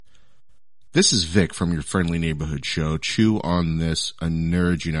This is Vic from your friendly neighborhood show, Chew on This, a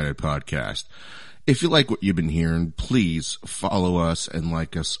Nerds United podcast. If you like what you've been hearing, please follow us and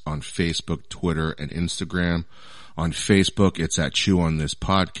like us on Facebook, Twitter, and Instagram. On Facebook, it's at Chew on This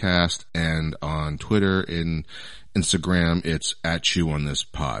podcast, and on Twitter and Instagram, it's at Chew on This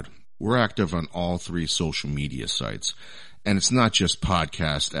pod. We're active on all three social media sites, and it's not just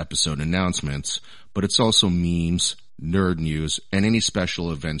podcast episode announcements, but it's also memes, nerd news, and any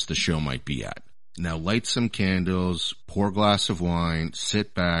special events the show might be at. Now light some candles, pour a glass of wine,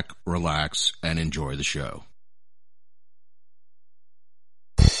 sit back, relax, and enjoy the show.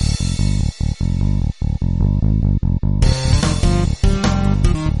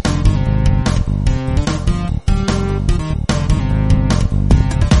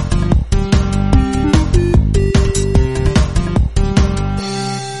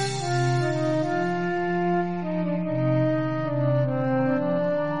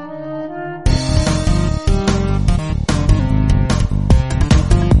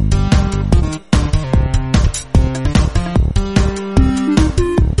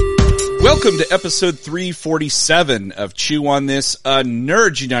 Welcome to episode 347 of Chew on This, a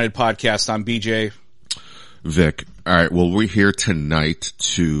Nerds United podcast. I'm BJ. Vic. All right. Well, we're here tonight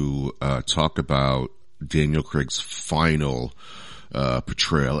to talk about Daniel Craig's final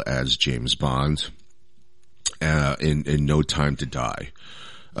portrayal as James Bond in No Time to Die.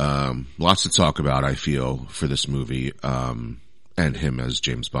 Lots to talk about, I feel, for this movie and him as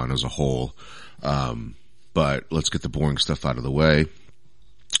James Bond as a whole. But let's get the boring stuff out of the way.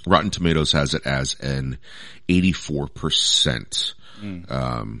 Rotten Tomatoes has it as an 84%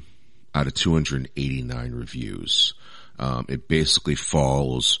 out of 289 reviews. It basically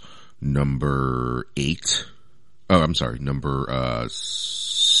falls number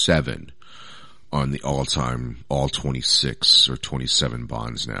 7 on the all-time, all 26 or 27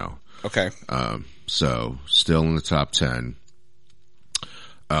 Bonds now. Okay. So still in the top 10.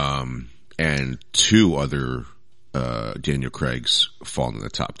 And two other Daniel Craig's fall in the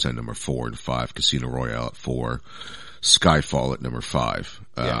top 10, number 4 and 5, Casino Royale at 4, Skyfall at number 5.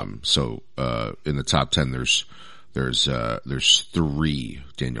 So, in the top 10, there's 3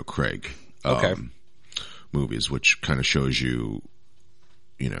 Daniel Craig, movies, which kind of shows you,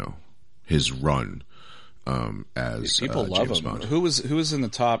 his run, as people love James him. Bond. Who was in the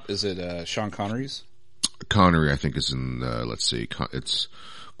top? Is it, Sean Connery's? Connery, I think, is in, let's see, it's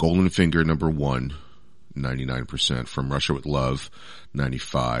Goldfinger, number 1. 99%, From Russia with Love,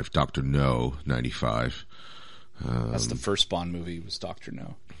 95, Dr. No, 95. That's the first Bond movie, was Dr.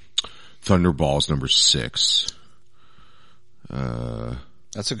 No. Thunderballs, number 6.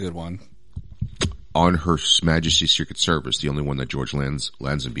 That's a good one. On Her Majesty's Secret Service, the only one that George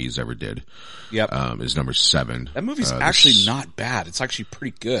Lazenby's ever did. Yep. Is number 7. That movie's actually not bad. It's actually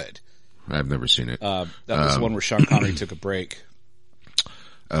pretty good. I've never seen it. That was the one where Sean Connery took a break.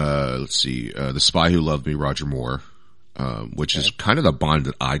 Let's see, The Spy Who Loved Me, Roger Moore, which is kind of the Bond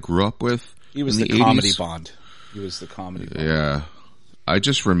that I grew up with. He was the comedy Bond. He was the comedy Bond. Yeah. I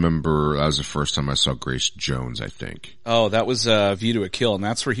just remember that was the first time I saw Grace Jones, I think. Oh, that was View to a Kill, and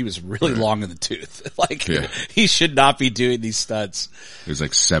that's where he was really long in the tooth. He should not be doing these stunts. He was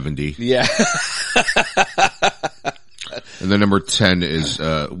like 70. Yeah. And then number 10 is,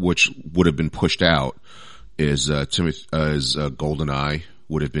 which would have been pushed out, is GoldenEye.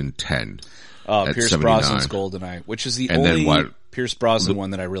 Would have been 10. Pierce 79. Brosnan's GoldenEye, which is the only Pierce Brosnan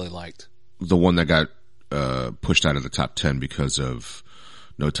one that I really liked. The one that got pushed out of the top 10 because of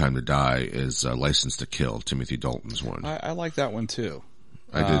No Time to Die is License to Kill, Timothy Dalton's one. I like that one too.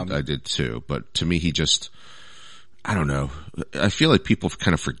 I did too, but to me he just, I don't know. I feel like people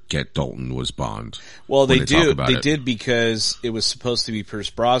kind of forget Dalton was Bond. Well, they do. They did because it was supposed to be Pierce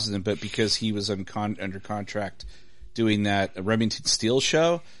Brosnan, but because he was under contract doing that Remington Steele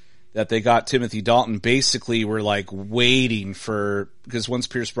show, that they got Timothy Dalton, basically were like waiting for, because once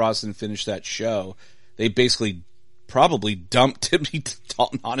Pierce Brosnan finished that show, they basically probably dumped Timothy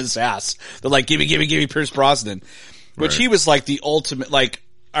Dalton on his ass. They're like, give me Pierce Brosnan. Which he was like the ultimate, like,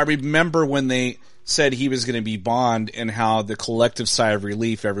 I remember when they said he was going to be Bond and how the collective sigh of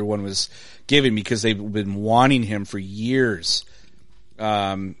relief everyone was giving because they've been wanting him for years.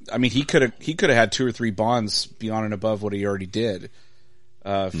 I mean, he could have had 2 or 3 Bonds beyond and above what he already did,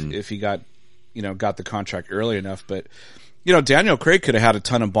 if he got the contract early enough. But, Daniel Craig could have had a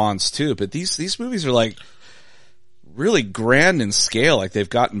ton of Bonds too, but these movies are like really grand in scale. Like they've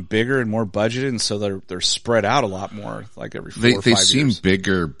gotten bigger and more budgeted, and so they're spread out a lot more, like every 4 or 5 years. They seem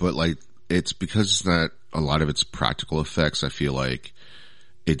bigger, but like it's because it's not a lot of it's practical effects. I feel like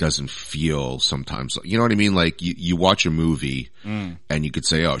it doesn't feel sometimes, you know what I mean? Like you watch a movie and you could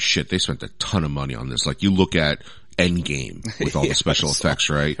say, oh shit, they spent a ton of money on this. Like you look at Endgame with all the special effects,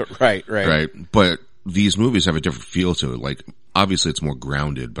 right? Right. But these movies have a different feel to it. Like obviously it's more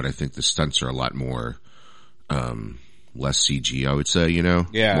grounded, but I think the stunts are a lot more, less CG, I would say, you know?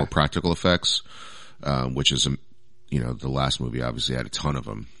 Yeah. More practical effects, which is, you know, the last movie obviously had a ton of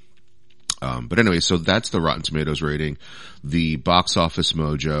them. But anyway, so that's the Rotten Tomatoes rating. The Box Office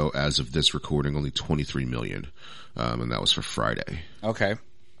Mojo, as of this recording, only 23 million. And that was for Friday. Okay.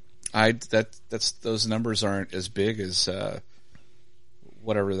 Those numbers aren't as big as,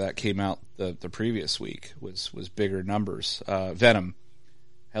 whatever that came out the previous week was bigger numbers. Venom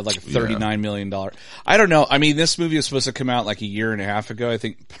had like a $39 million. I don't know. I mean, this movie was supposed to come out like a year and a half ago. I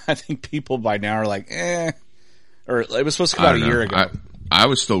think people by now are like, or it was supposed to come out a year ago. I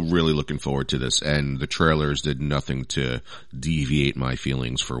was still really looking forward to this, and the trailers did nothing to deviate my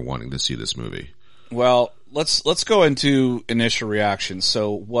feelings for wanting to see this movie. Well, let's go into initial reactions.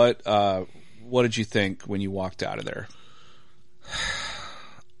 So what did you think when you walked out of there?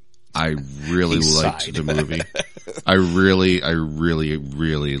 I really liked the movie. I really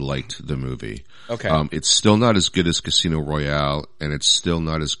liked the movie. Okay. It's still not as good as Casino Royale, and it's still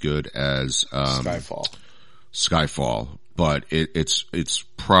not as good as Skyfall, but it's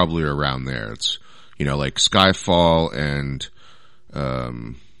probably around there. It's, you know, like Skyfall and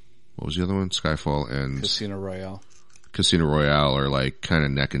what was the other one? Skyfall and Casino Royale. Casino Royale are like kind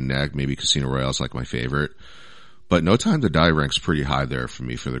of neck and neck. Maybe Casino Royale is like my favorite. But No Time to Die ranks pretty high there for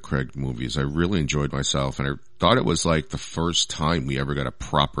me for the Craig movies. I really enjoyed myself, and I thought it was like the first time we ever got a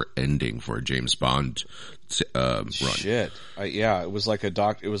proper ending for a James Bond run. Shit, yeah, it was like a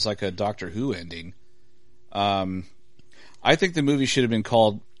Doctor Who ending. I think the movie should have been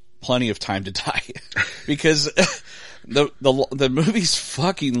called Plenty of Time to Die because the movie's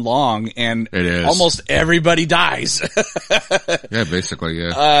fucking long, and it is. Almost everybody dies. Yeah, basically,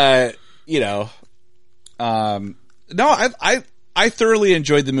 yeah. You know. No, I thoroughly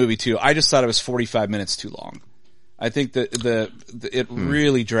enjoyed the movie too. I just thought it was 45 minutes too long. I think that it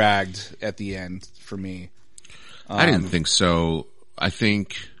really dragged at the end for me. I didn't think so. I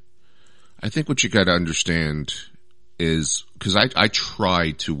think what you got to understand is, because I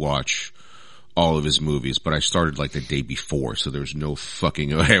tried to watch all of his movies, but I started like the day before, so there was no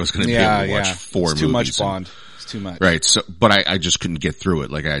fucking way I was going to be able to watch 4 movies. Too much Bond. Too much. Right. So, but I just couldn't get through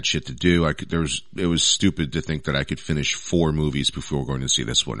it. Like I had shit to do. It was stupid to think that I could finish 4 movies before going to see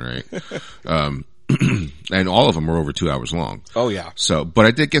this one, right? And all of them were over 2 hours long. Oh yeah. So, but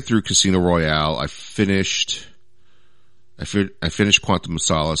I did get through Casino Royale. I finished Quantum of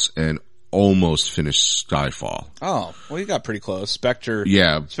Solace and almost finished Skyfall. Oh, well, you got pretty close. Spectre.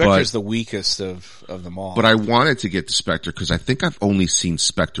 Yeah, Spectre's the weakest of them all. But I wanted to get to Spectre because I think I've only seen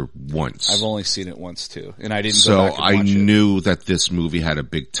Spectre once. I've only seen it once too, and I didn't. So go back and watch I knew that this movie had a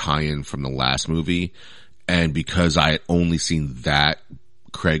big tie-in from the last movie, and because I had only seen that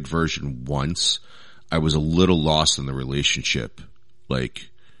Craig version once, I was a little lost in the relationship, like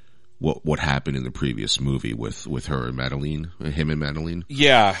what happened in the previous movie with her and Madeline, him and Madeline.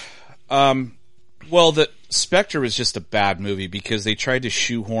 Yeah. Well, the Spectre was just a bad movie because they tried to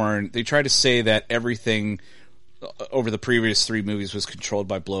say that everything over the previous 3 movies was controlled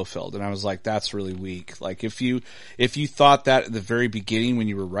by Blofeld. And I was like, that's really weak. Like, if you thought that at the very beginning when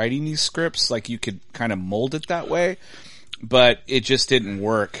you were writing these scripts, like you could kind of mold it that way, but it just didn't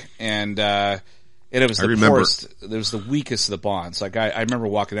work. And it was poorest. It was the weakest of the Bonds. Like, I remember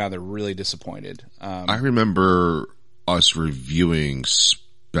walking out there really disappointed. I remember us reviewing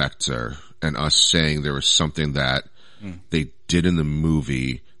Spectre and us saying there was something that they did in the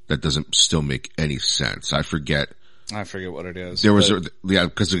movie that doesn't still make any sense. I forget what it is. There was,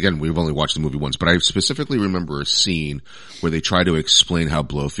 because again, we've only watched the movie once, but I specifically remember a scene where they try to explain how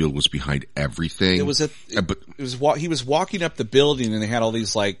Blofeld was behind everything. He was walking up the building and they had all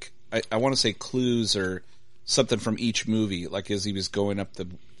these, like, I want to say clues or something from each movie, like as he was going up the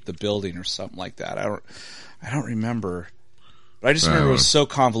building or something like that. I don't remember. But I just remember it was so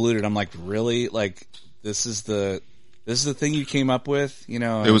convoluted. I'm like, really? Like, this is the thing you came up with? You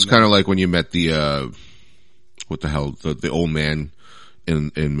know? It was kind of like when you met the, what the hell, the old man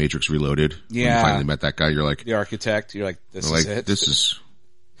in Matrix Reloaded. Yeah. When you finally met that guy, you're like, the architect. You're like, this is it. This is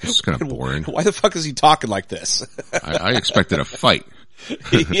kind of boring. Why the fuck is he talking like this? I expected a fight.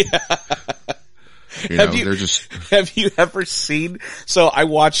 Yeah. Have you ever seen? So I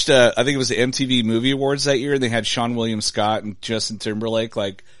watched, I think it was the MTV Movie Awards that year, and they had Sean William Scott and Justin Timberlake,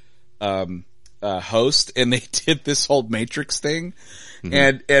 like, host, and they did this whole Matrix thing.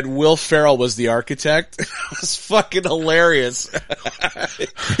 Mm-hmm. And Will Ferrell was the architect. It was fucking hilarious.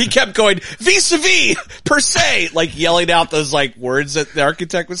 He kept going, vis-a-vis, per se, like yelling out those like words that the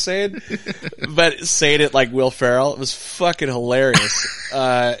architect was saying, but saying it like Will Ferrell. It was fucking hilarious.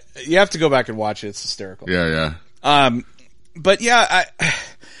 You have to go back and watch it. It's hysterical. Yeah. But yeah,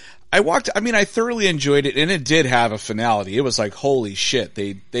 I thoroughly enjoyed it, and it did have a finality. It was like, holy shit,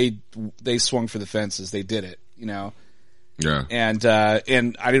 they swung for the fences. They did it, you know? Yeah. And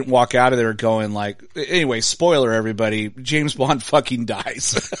I didn't walk out of there going like, anyway, spoiler everybody, James Bond fucking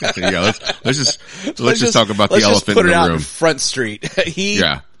dies. Yeah, let's just talk about the elephant in the room. Let's put it out in Front Street. He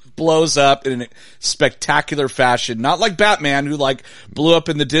blows up in a spectacular fashion, not like Batman who like blew up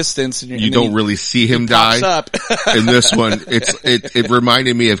in the distance. And you don't really see him die. Up. In this one, it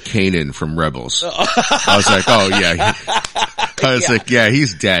reminded me of Kanan from Rebels. I was like, oh yeah. I was like, yeah,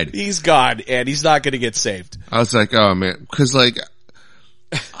 he's dead. He's gone, and he's not going to get saved. I was like, oh man, because like,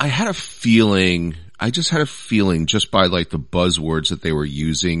 I just had a feeling just by like the buzzwords that they were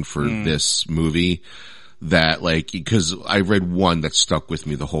using for this movie that like, because I read one that stuck with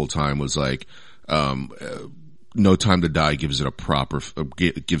me the whole time was like, No Time to Die gives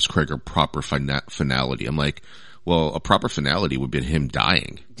Craig a proper finality. I'm like, well, a proper finality would be him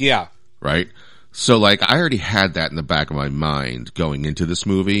dying. Yeah. Right? So like I already had that in the back of my mind going into this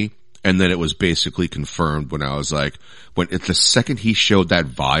movie, and then it was basically confirmed when I was like, the second he showed that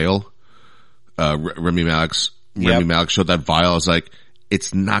vial, Rami Malek showed that vial, I was like,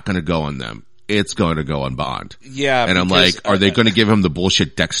 it's not going to go on them. It's going to go on Bond. Yeah. And I'm like, are they going to give him the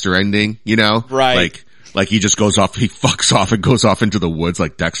bullshit Dexter ending? You know? Right. Like he just goes off, he fucks off and goes off into the woods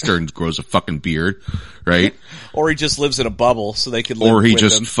like Dexter and grows a fucking beard, right? Or he just lives in a bubble so they can live or he with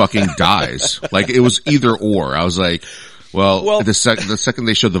just him. Fucking dies. Like it was either or. I was like, well the second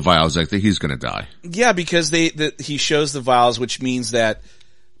they showed the vials, I think he's gonna die. Yeah, because he shows the vials, which means that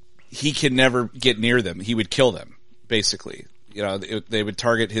he can never get near them. He would kill them, basically. You know, they would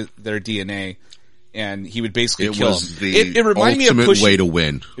target their DNA. And he would basically kill him. It reminded me of ultimate way to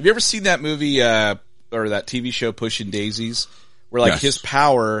win. Have you ever seen that movie, or that TV show Pushing Daisies? Where like his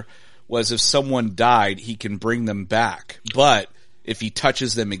power was if someone died, he can bring them back. But if he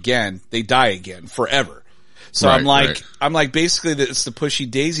touches them again, they die again forever. So I'm like basically it's the Pushing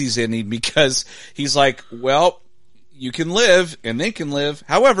Daisies ending because he's like, well, you can live and they can live.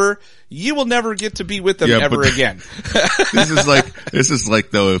 However, you will never get to be with them ever again. This is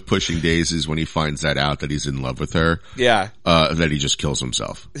like though of Pushing Daisies when he finds that out that he's in love with her. Yeah. That he just kills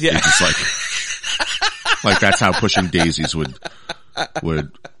himself. Yeah. He's just like that's how Pushing Daisies would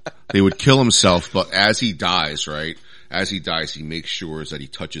they would kill himself, but as he dies, he makes sure that he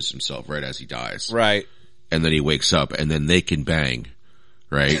touches himself right as he dies. Right. And then he wakes up and then they can bang.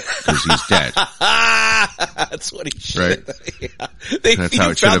 Right? Because he's dead. That's what he should. Right? Yeah. That's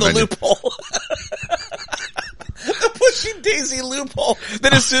how it should have been. The loophole. The Pushing Daisy loophole.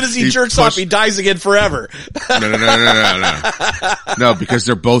 Then as soon as he jerks off, he dies again forever. No, because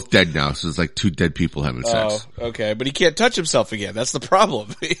they're both dead now, so it's like two dead people having sex. Oh, okay. But he can't touch himself again. That's the problem.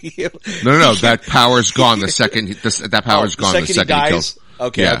 No. That power's gone the second that power's gone the second he kills.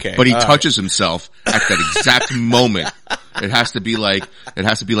 Okay. But he touches himself at that exact moment. It has to be like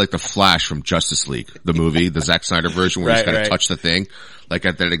the Flash from Justice League, the movie, the Zack Snyder version where he's got to touch the thing. Like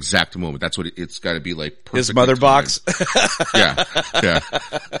at that exact moment. That's what it's got to be like. His mother box. Yeah.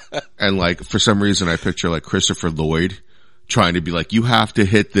 And like for some reason I picture like Christopher Lloyd trying to be like, you have to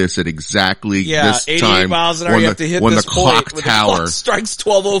hit this at exactly this 88 time. miles an hour. You have to hit when this the clock point, tower when the clock strikes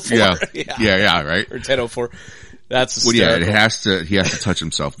 12:04. Yeah, right. Or 10:04. That's hysterical. Well, yeah, he has to touch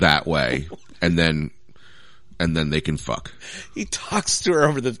himself that way, and then they can fuck. He talks to her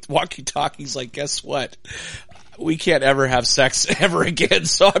over the walkie-talkie. He's like, guess what? We can't ever have sex ever again,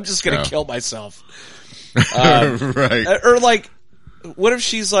 so I'm just gonna kill myself. Right. Or like, what if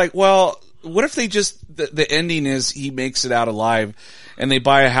she's like, well, what if they just, the ending is he makes it out alive, and they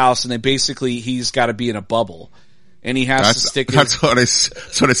buy a house, and he's gotta be in a bubble. And he has to stick That's what I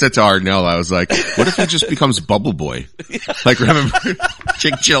said to Arnell. I was like, what if he just becomes Bubble Boy? Like, remember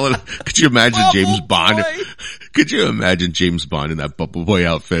Jake Gyllenhaal? Could you imagine James Bond? Could you imagine James Bond in that Bubble Boy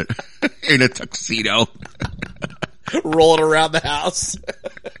outfit? In a tuxedo? Rolling around the house.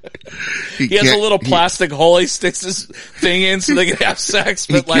 He has a little plastic hole he sticks his thing in so they can have sex,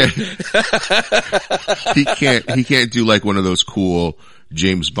 but he can't do like one of those cool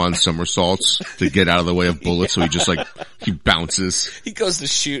James Bond somersaults to get out of the way of bullets, so he bounces. He goes to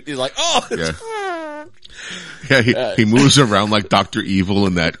shoot, he's like, oh! Yeah, he moves around like Dr. Evil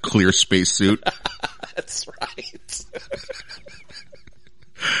in that clear spacesuit. That's right.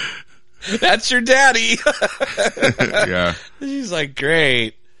 That's your daddy. Yeah. She's like,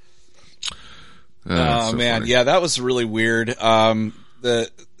 great. Oh, so man. Funny. Yeah, that was really weird.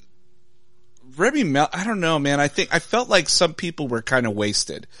 The Remy Malek, I don't know, man. I felt like some people were kind of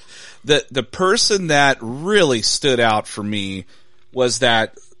wasted. The person that really stood out for me was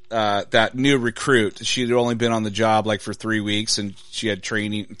that new recruit. She had only been on the job like for 3 weeks, and she had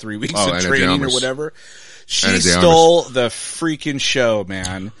 3 weeks of training or whatever. She stole the freaking show,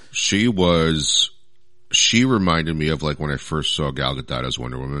 man. She reminded me of like when I first saw Gal Gadot as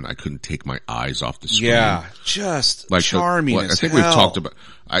Wonder Woman. I couldn't take my eyes off the screen. Yeah, just like charming as hell. I think we've talked about,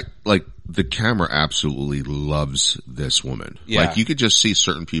 the camera absolutely loves this woman. Yeah. Like you could just see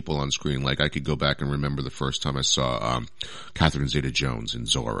certain people on screen. Like I could go back and remember the first time I saw, Catherine Zeta-Jones in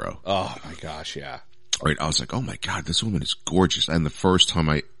Zorro. Oh my gosh, yeah. Right. I was like, oh my God, this woman is gorgeous. And the first time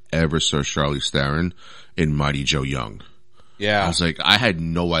I ever saw Charlize Theron in Mighty Joe Young. Yeah. I was like, I had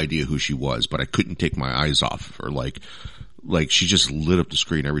no idea who she was, but I couldn't take my eyes off her. Like she just lit up the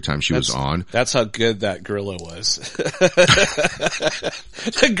screen every time she was on. That's how good that gorilla was.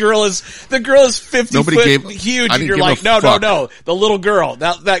 The girl is 50 foot huge, and you're like, no. The little girl.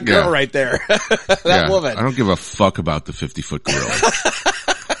 That girl right there. That woman. I don't give a fuck about the 50-foot gorilla.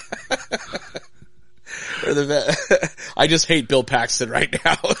 I just hate Bill Paxton right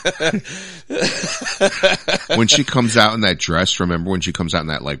now. When she comes out in that dress, remember when she comes out in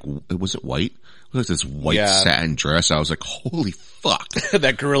that, like, was it white? It was this white satin dress. I was like, holy fuck.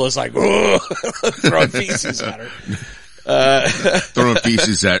 That gorilla's like, throwing feces at her. Throwing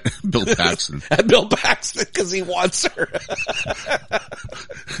feces at Bill Paxton. At Bill Paxton because he wants her.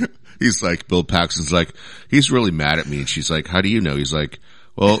 He's like, Bill Paxton's like, he's really mad at me. And she's like, how do you know? He's like,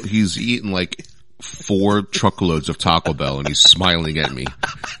 well, he's eaten like 4 truckloads of Taco Bell and he's smiling at me.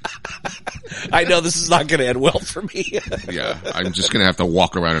 I know this is not going to end well for me. Yeah, I'm just going to have to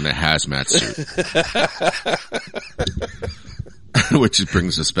walk around in a hazmat suit. Which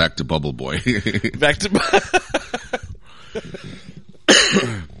brings us back to Bubble Boy. Back to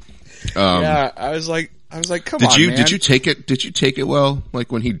yeah, I was like, come on, man. Did you take it well?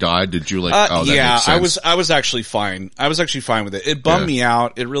 Like when he died, did you like, that makes sense? I was actually fine. I was actually fine with it. It bummed me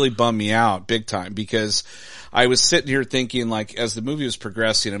out. It really bummed me out big time because I was sitting here thinking, like, as the movie was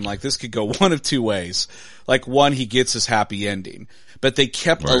progressing, I'm like, this could go one of two ways. Like, one, he gets his happy ending. But they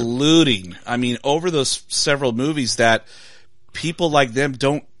kept alluding, I mean, over those several movies that people like them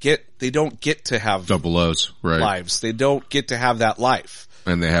don't get to have double O's, right? Lives. They don't get to have that life.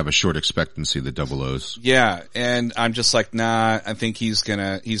 And they have a short expectancy, the double O's. Yeah. And I'm just like, nah, I think he's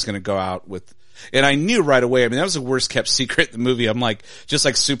gonna go out with, and I knew right away. I mean, that was the worst kept secret in the movie. I'm like, just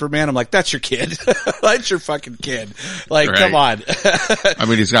like Superman. I'm like, that's your kid. That's your fucking kid. Like, come on. I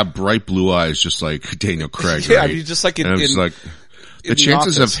mean, he's got bright blue eyes, just like Daniel Craig. Yeah. Right? I mean, just like the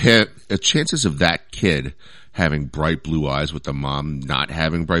chances of that kid having bright blue eyes with the mom not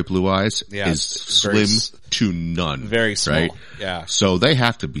having bright blue eyes is slim to none. Very small. Right? Yeah. So they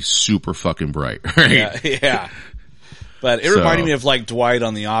have to be super fucking bright, right? Yeah. But it reminded me of like Dwight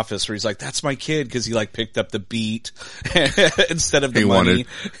on The Office where he's like, that's my kid because he like picked up the beat instead of the money.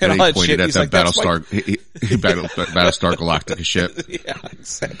 And he pointed at that Battlestar Galactica ship. Yeah,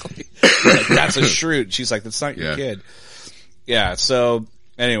 exactly. Like, that's a Shroot. She's like, that's not your kid. Yeah, so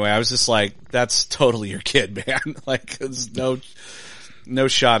anyway, I was just like, that's totally your kid, man. Like, there's no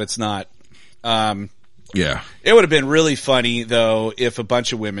shot it's not. Yeah. It would have been really funny, though, if a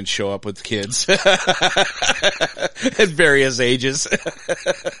bunch of women show up with kids at various ages.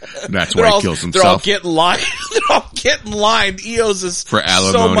 That's why he kills himself. They're all getting lined. They're all getting lined. Eos is for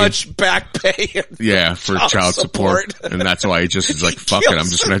alimony. So much back pay. Yeah, for child support. And that's why he just is like, fuck it, I'm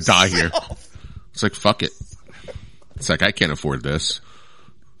just going to die here. It's like, fuck it. It's like, I can't afford this.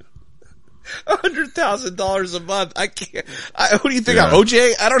 $100,000 a month. I can't. Who do you think I'm,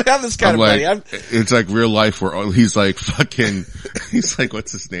 OJ? I don't have this kind of money. It's like real life where he's like fucking, he's like,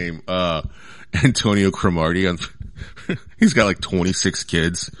 what's his name? Antonio Cromartie. He's got like 26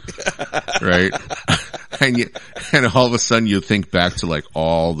 kids, right? And all of a sudden you think back to like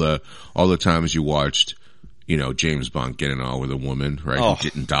all the times you watched, James Bond get it on with a woman, right? Who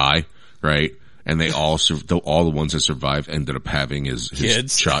didn't die, right? And they all the ones that survived ended up having his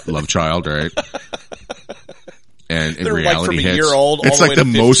love child, right? And in reality, like from a year old, it's all like the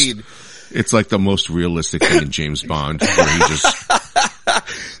way to 15. It's like the most realistic thing in James Bond, where he just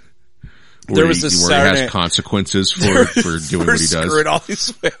where he has consequences for doing what he does. All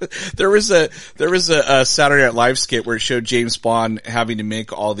these, there was a Saturday Night Live skit where it showed James Bond having to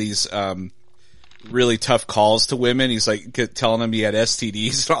make all these really tough calls to women. He's like telling them he had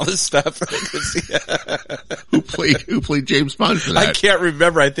STDs and all this stuff. Who played James Bond for that? I can't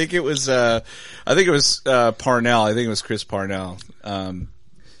remember. I think it was Parnell. I think it was Chris Parnell.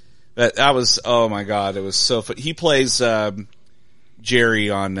 That was, oh my God, it was so fun. He plays Jerry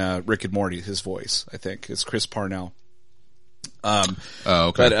on Rick and Morty. His voice, I think, is Chris Parnell. Okay.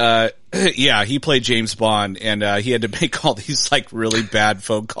 But yeah, he played James Bond, and he had to make all these like really bad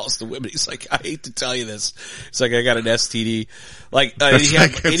phone calls to women. He's like, I hate to tell you this. It's like, I got an STD. Like, he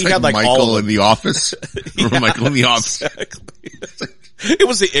had like Michael all in The Office. Remember Michael in The Office? Exactly. It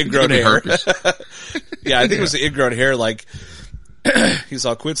was the ingrown hair. Yeah, I think it was the ingrown hair. Like, he's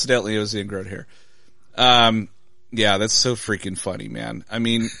all, coincidentally, it was the ingrown hair. Yeah, that's so freaking funny, man. I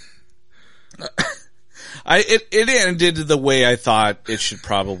mean, it ended the way I thought it should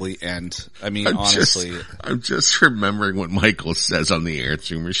probably end. I mean, honestly. I'm just remembering what Michael says on the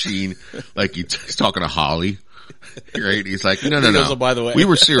answering machine. Like he's talking to Holly. Right? He's like, no. Oh, by the way, we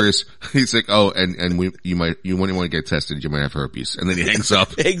were serious. He's like, oh, and you want to get tested, you might have herpes. And then he hangs up.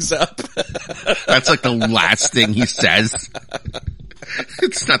 That's like the last thing he says.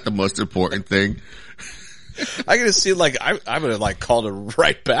 It's not the most important thing. I gotta see, like, I would have like called her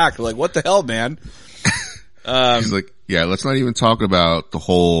right back. Like, what the hell, man? He's like, yeah, let's not even talk about the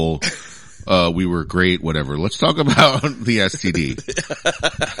whole, we were great, whatever. Let's talk about the STD.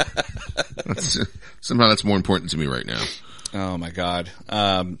 Somehow that's more important to me right now. Oh my God.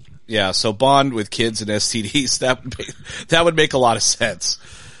 Yeah, so Bond with kids and STDs, that would make a lot of sense.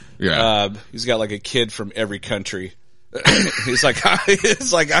 Yeah. He's got like a kid from every country. He's like, I'm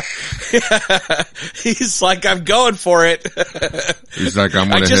going for it. He's like, I'm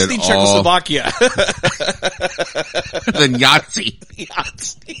going to hit all. I just need Czechoslovakia. Then Yahtzee.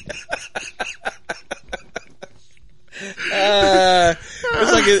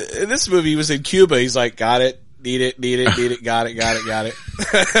 It's like in this movie, he was in Cuba. He's like, got it, need it, got it.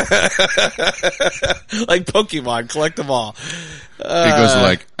 Like Pokemon, collect them all. He goes to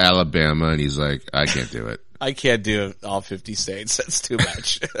like Alabama and he's like, I can't do it. I can't do all 50 states. That's too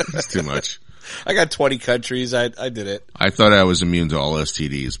much. It's too much. I got 20 countries. I did it. I thought I was immune to all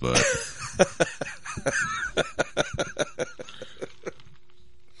STDs, but.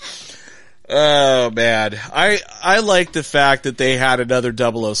 Oh man. I like the fact that they had another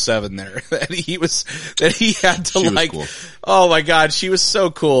 007 there. That he had to, like, cool. Oh my God. She was so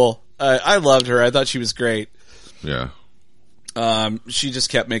cool. I loved her. I thought she was great. Yeah. She just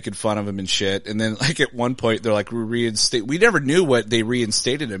kept making fun of him and shit. And then, like, at one point, they're like, we never knew what they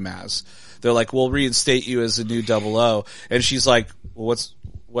reinstated him as. They're like, we'll reinstate you as a new 00. And she's like, well,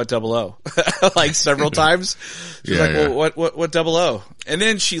 what 00? Like, several times. She's well, what 00? And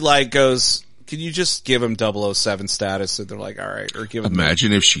then she, like, goes, can you just give him 007 status? And they're like, all right. Or give him.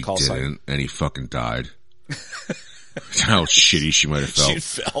 Imagine if she didn't and he fucking died. How shitty she might have felt. She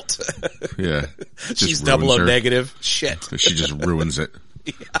felt. Yeah. She's 00 negative. Shit. She just ruins it.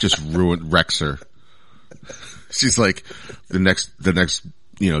 Yeah. Just wrecks her. She's like, the next,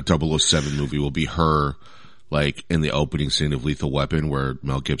 007 movie will be her, like, in the opening scene of Lethal Weapon where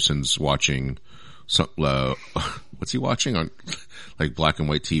Mel Gibson's watching some, what's he watching on, like, black and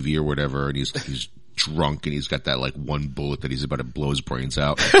white TV or whatever, and he's drunk and he's got that, like, one bullet that he's about to blow his brains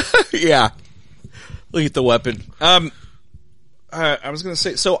out. Yeah. Lethal Weapon. I was going to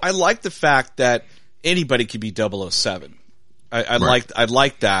say, so I like the fact that anybody could be 007. I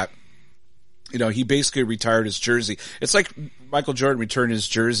like that. You know, he basically retired his jersey. It's like Michael Jordan returned his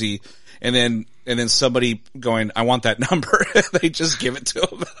jersey and then somebody going, I want that number. They just give it to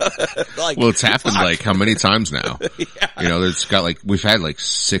him. Like, well, it's happened like how many times now? Yeah. You know, there's got like, we've had like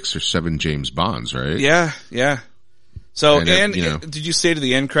 6 or 7 James Bonds, right? Yeah. Yeah. So, did you stay to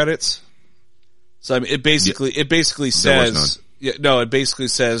the end credits? So I mean, it basically says, it basically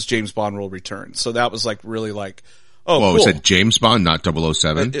says James Bond will return. So that was like really like, oh, whoa, cool. It said James Bond, not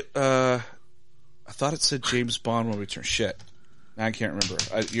 007? I thought it said James Bond will return. Shit. Now I can't remember.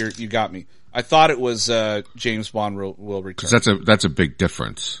 You got me. I thought it was, James Bond will return. Cause that's a big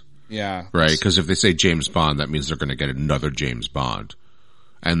difference. Yeah. Right? Cause if they say James Bond, that means they're gonna get another James Bond.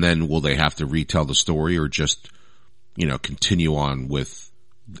 And then will they have to retell the story or just, continue on with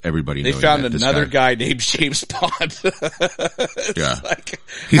everybody knowing that They found another guy named James Bond. Yeah.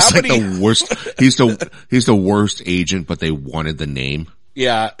 He's like the worst. He's the worst agent, but they wanted the name.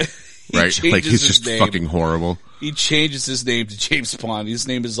 Yeah. Right? Like he's just name. fucking horrible. He changes his name to James Bond. His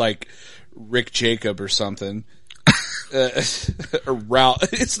name is like Rick Jacob or something. Or Ralph.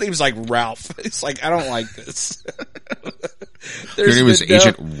 His name's like Ralph. It's like, I don't like this. Your name is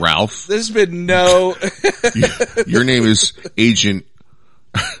Agent Ralph? There's been no... Your name is Agent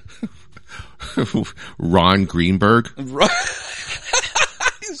Ron Greenberg.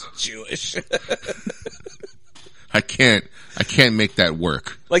 He's Jewish. I can't make that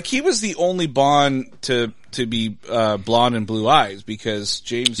work. Like, he was the only Bond to be blonde and blue eyes, because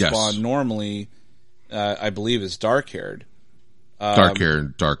James Bond normally, I believe, is dark haired. Dark hair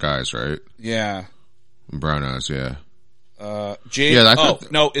and dark eyes, right? Yeah. And brown eyes, yeah.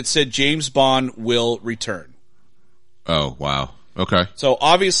 No, it said James Bond will return. Oh, wow. Okay. So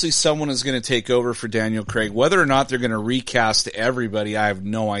obviously someone is going to take over for Daniel Craig. Whether or not they're going to recast everybody, I have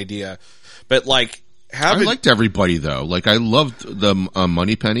no idea. But like, I liked everybody though. Like, I loved the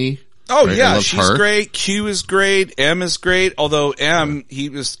Moneypenny. Oh right? Yeah, she's great. Q is great. M is great. Although M, he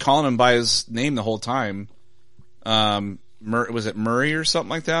was calling him by his name the whole time. Was it Murray or something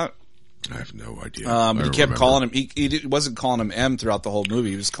like that? I have no idea. He kept calling him. He wasn't calling him M throughout the whole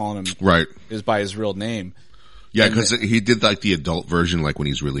movie. He was calling him by his real name. Yeah, because he did like the adult version, like when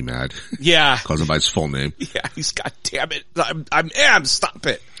he's really mad. Yeah, calls him by his full name. Yeah, he's God damn it, I'm M. Stop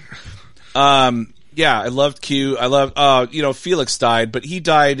it. Yeah, I loved Q. I loved Felix died, but he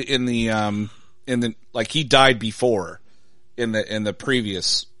died in the he died before in the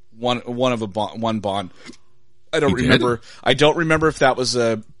previous one Bond. I don't remember. I don't remember if it was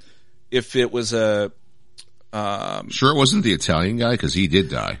a. Sure, it wasn't the Italian guy, because he did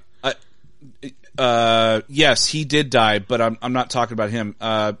die. Yes, he did die, but I'm not talking about him.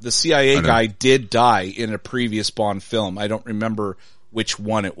 The CIA guy did die in a previous Bond film. I don't remember which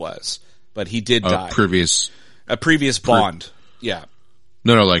one it was, but he did die. A previous Bond. Yeah.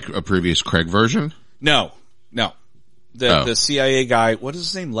 No, like a previous Craig version? No. The CIA guy, what is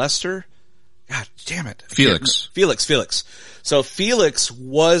his name? Lester? God damn it. Felix. So Felix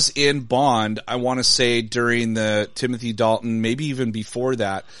was in Bond, I want to say, during the Timothy Dalton, maybe even before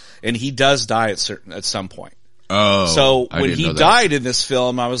that, and he does die at some point. Oh. So when he died in this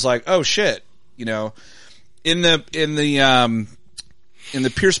film, I was like, oh shit. You know, in the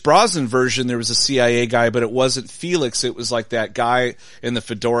Pierce Brosnan version, there was a CIA guy, but it wasn't Felix. It was like that guy in the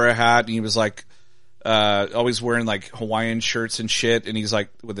fedora hat, and he was like, always wearing like Hawaiian shirts and shit, and he's like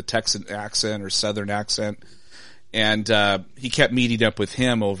with a Texan accent or Southern accent, and he kept meeting up with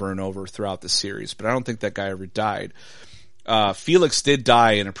him over and over throughout the series, but I don't think that guy ever died. Felix did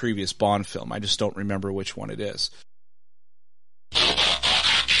die in a previous Bond film. I just don't remember which one it is.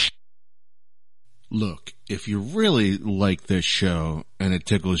 Look, if you really like this show and it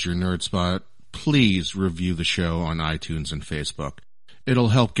tickles your nerd spot, please review the show on iTunes and Facebook. It'll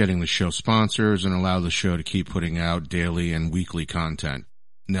help getting the show sponsors and allow the show to keep putting out daily and weekly content.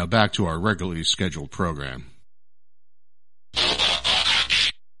 Now back to our regularly scheduled program.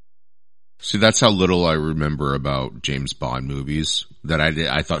 See, that's how little I remember about James Bond movies.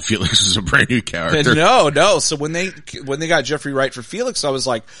 I thought Felix was a brand new character. No. So when they got Jeffrey Wright for Felix, I was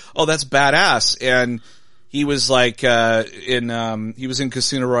like, oh, that's badass. And he was like, he was in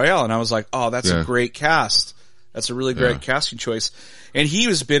Casino Royale, and I was like, oh, that's a great cast. That's a really great casting choice. And he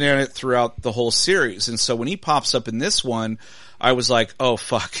has been in it throughout the whole series. And so when he pops up in this one, I was like, oh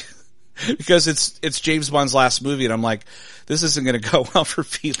fuck. Because it's James Bond's last movie, and I'm like, this isn't going to go well for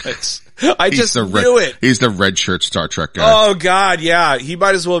Felix. I just knew it. He's the red shirt Star Trek guy. Oh God, yeah. He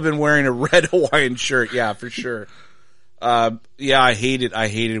might as well have been wearing a red Hawaiian shirt. Yeah, for sure. I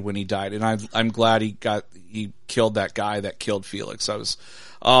hated when he died, and I'm glad he killed that guy that killed Felix.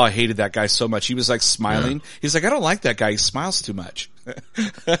 I hated that guy so much. He was like smiling. Yeah. He's like, I don't like that guy. He smiles too much.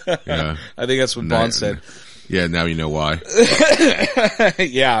 Yeah. I think that's what Bond said. Yeah, now you know why.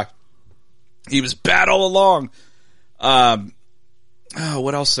 Yeah. He was bad all along.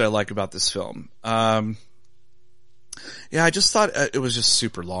 What else did I like about this film? I just thought it was just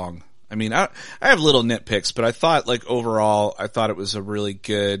super long. I mean, I have little nitpicks, but I thought like overall, it was a really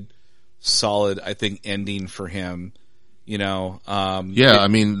good, solid, I think, ending for him. You know,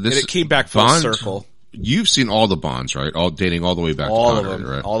 it came back full circle. You've seen all the Bonds, right? All dating all the way back to Connery, of them,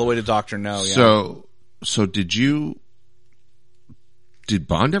 right? All the way to Dr. No. Yeah. So did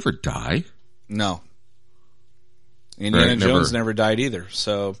Bond ever die? No. Indiana Jones never died either.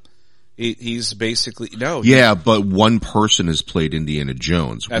 So he's basically no. Yeah, but one person has played Indiana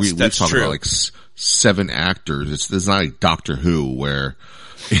Jones. We talk true. about like 7 actors. It's not like Doctor Who where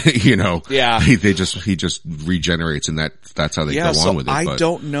you know, he just regenerates, and that's how they go on with it. I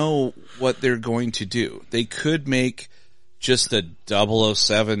don't know what they're going to do. They could make just a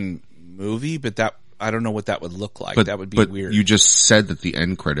 007 movie, but I don't know what that would look like. That would be weird. You just said that the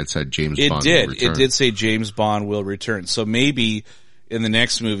end credits had James Bond will return. It did say James Bond will return. So maybe in the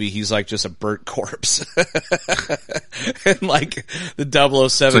next movie he's like just a burnt corpse. And like the 007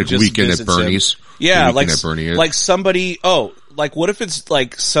 it's like just Weekend at Bernie's. Him. Yeah, like Bernie like somebody like, what if it's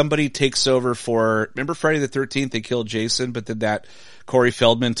like somebody takes over for, remember Friday the 13th, they killed Jason, but then that Corey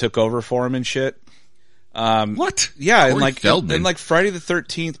Feldman took over for him and shit? What? Yeah. Corey and like, Feldman? and like Friday the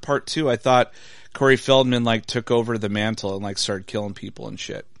 13th part 2, I thought Corey Feldman like took over the mantle and like started killing people and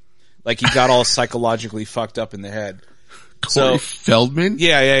shit. Like he got all psychologically fucked up in the head. Corey Feldman?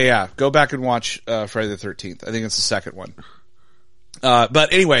 Yeah. Go back and watch, Friday the 13th. I think it's the second one.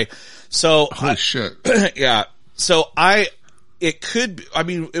 But anyway, so. Holy shit. Yeah. So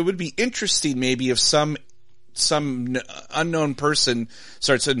it would be interesting maybe if some unknown person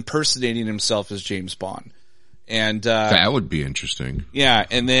starts impersonating himself as James Bond. And, that would be interesting. Yeah.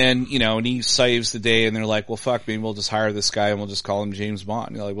 And then, and he saves the day and they're like, well, fuck, maybe we'll just hire this guy and we'll just call him James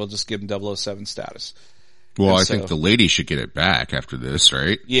Bond. Like, we'll just give him 007 status. Well, I think the lady should get it back after this,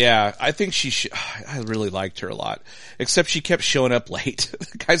 right? Yeah, I think she should. I really liked her a lot. Except she kept showing up late.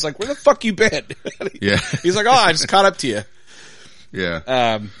 The guy's like, where the fuck you been? Yeah. He's like, oh, I just caught up to you.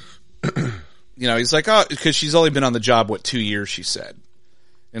 Yeah. He's like, oh, because she's only been on the job, 2 years, she said.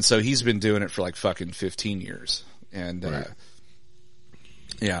 And so he's been doing it for like fucking 15 years. And, right.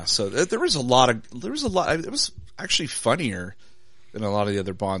 Yeah, so there was a lot, it was actually funnier than a lot of the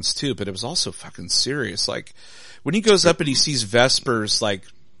other Bonds too, but it was also fucking serious. Like, when he goes up and he sees Vespers, like,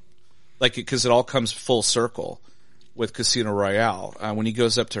 cause it all comes full circle with Casino Royale, when he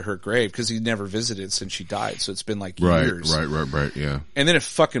goes up to her grave, cause he never visited since she died, so it's been like years. Right, yeah. And then it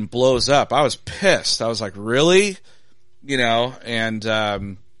fucking blows up. I was pissed. I was like, really? And,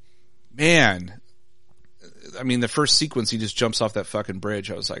 man, I mean, the first sequence, he just jumps off that fucking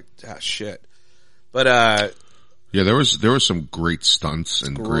bridge. I was like, ah, shit. But, yeah, there was some great stunts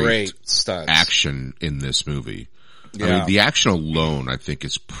and great stunts. Action in this movie. Yeah. I mean, the action alone, I think,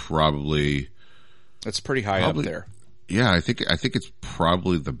 is probably it's pretty high up there. Yeah, I think it's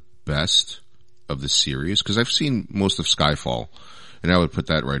probably the best of the series because I've seen most of Skyfall, and I would put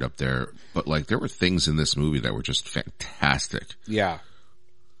that right up there. But like, there were things in this movie that were just fantastic. Yeah,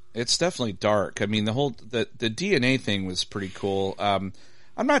 it's definitely dark. I mean, the DNA thing was pretty cool.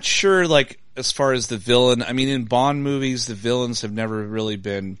 I'm not sure, like, as far as the villain. I mean, in Bond movies, the villains have never really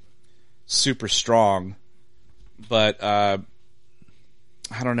been super strong. But, I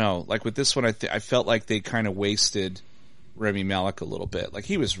don't know. Like, with this one, I felt like they kind of wasted Rami Malek a little bit. Like,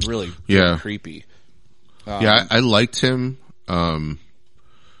 he was really creepy. Yeah, I liked him,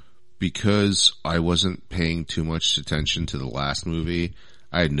 because I wasn't paying too much attention to the last movie.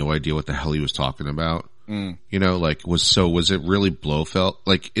 I had no idea what the hell he was talking about. Like, was it really Blofeld?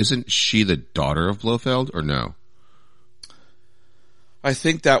 Like, isn't she the daughter of Blofeld or no? I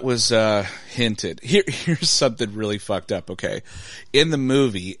think that was, hinted. Here's something really fucked up, okay? In the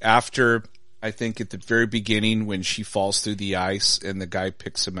movie, after, I think at the very beginning when she falls through the ice and the guy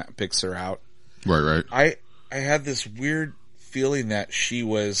picks her out. Right. I had this weird feeling that she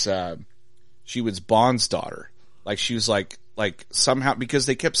was Bond's daughter. Like, she was like somehow, because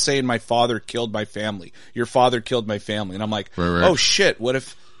they kept saying, my father killed my family. Your father killed my family. And I'm like, right. Oh shit, what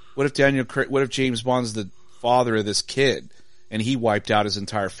if James Bond's the father of this kid and he wiped out his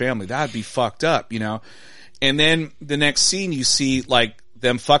entire family? That'd be fucked up, And then the next scene you see like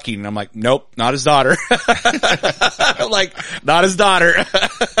them fucking and I'm like, nope, not his daughter. I'm like, not his daughter.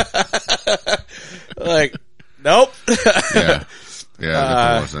 Like, nope. Yeah,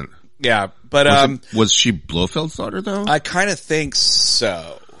 it wasn't. Yeah, but was she Blofeld's daughter though? I kind of think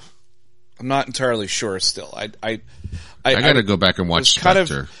so. I'm not entirely sure still. I gotta go back and watch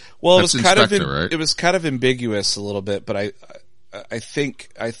Spectre. It was kind of ambiguous a little bit, but I think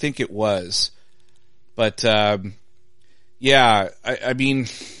it was. But yeah, I mean,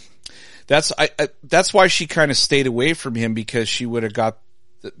 that's why she kind of stayed away from him, because she would have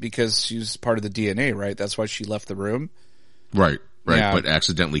because she was part of the DNA, right? That's why she left the room. Right. Yeah. But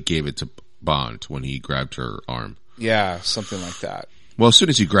accidentally gave it to Bond when he grabbed her arm. Yeah, something like that. Well, as soon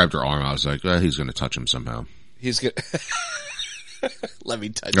as he grabbed her arm, I was like, he's going to touch him somehow. He's going let me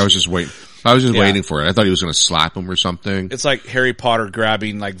touch you. I was just waiting for it. I thought he was going to slap him or something. It's like Harry Potter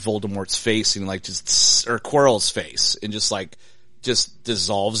grabbing like Voldemort's face and like or Quirrell's face and just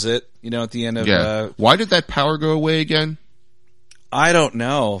dissolves it, at the end of Why did that power go away again? I don't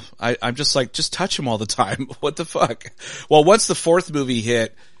know. I'm just like, just touch him all the time. What the fuck? Well, once the fourth movie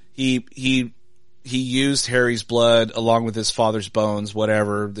hit, he used Harry's blood along with his father's bones,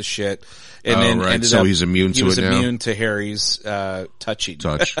 whatever the shit, and then ended up, he's immune to it now. He was immune to Harry's touching.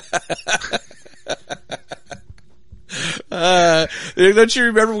 Touch. Don't you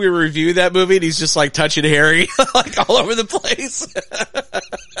remember we were reviewing that movie and he's just like touching Harry like all over the place?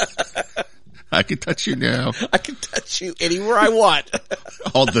 I can touch you now. I can touch you anywhere I want.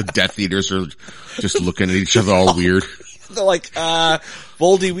 All the Death Eaters are just looking at each other all weird. They're like,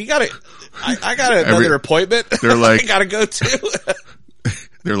 Voldy, I got another appointment. They're like, I gotta go to.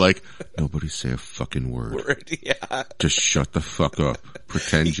 They're like, nobody say a fucking word. Yeah. Just shut the fuck up.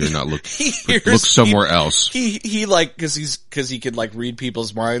 Pretend you're not look somewhere else. He like, cause he can like read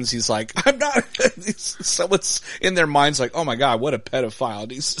people's minds. He's like, I'm not, someone's in their minds like, oh my God, what a pedophile.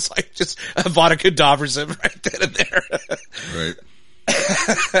 And he's just like, Avada Kedavra's him right then and there.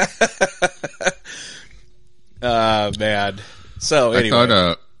 Right. Man. So anyway.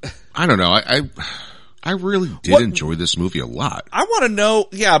 I don't know. I really did enjoy this movie a lot. I want to know,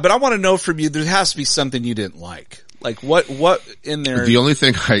 but I want to know from you, there has to be something you didn't like. Like what in there? The only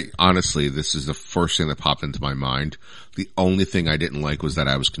thing honestly, this is the first thing that popped into my mind. The only thing I didn't like was that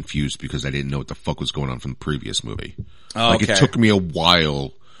I was confused because I didn't know what the fuck was going on from the previous movie. Oh, like okay. It took me a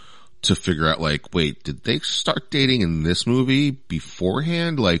while to figure out, like, wait, did they start dating in this movie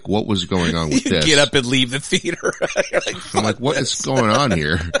beforehand? Like, what was going on with this? Get up and leave the theater. I'm like, what is going on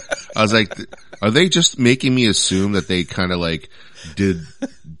here? I was like, are they just making me assume that they kind of like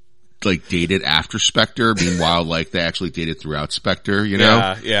dated after Spectre? Meanwhile, like they actually dated throughout Spectre, you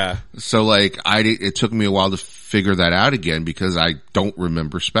know? Yeah. So like it took me a while to figure that out again because I don't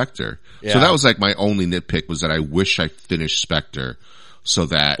remember Spectre. Yeah. So that was like my only nitpick was that I wish I finished Spectre. So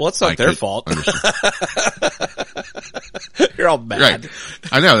that it's not their fault. You're all mad. Right.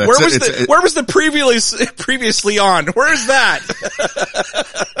 I know. Where was the previously on? Where is that?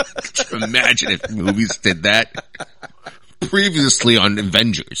 Imagine if movies did that. Previously on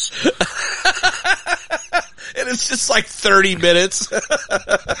Avengers. And it's just like 30 minutes.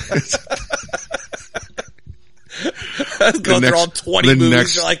 Go through all 20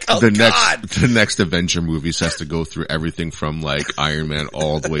 movies. You're like, God. The next Avenger movies has to go through everything from like Iron Man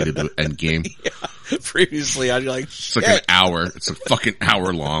all the way to the Endgame. Yeah. Previously on, you're like, shit. It's like an hour. It's a fucking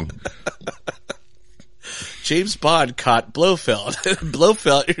hour long. James Bond caught Blofeld.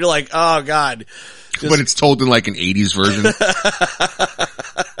 Blofeld, you're like, oh God. But it's told in like an 80s version.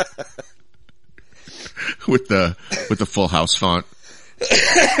 with the Full House font.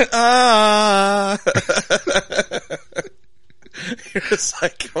 It's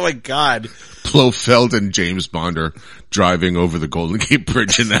like, oh my God. Blofeld and James Bond are driving over the Golden Gate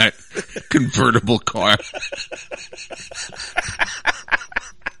Bridge in that convertible car.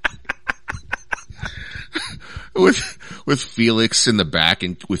 with Felix in the back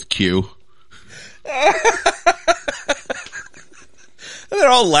and with Q. They're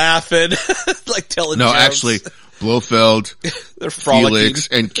all laughing, like telling jokes. No, actually, Blofeld, Felix,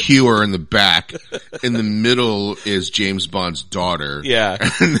 and Q are in the back. In the middle is James Bond's daughter. Yeah.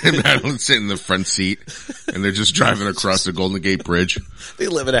 And then Madeline's sitting in the front seat, and they're just driving across the Golden Gate Bridge. They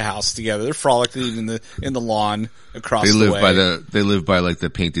live in a house together. They're frolicking in the lawn across the way. They live by like the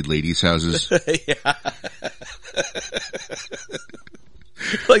painted ladies' houses. Yeah.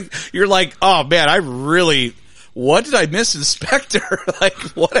 Like, you're like, oh man, what did I miss in Spectre? Like,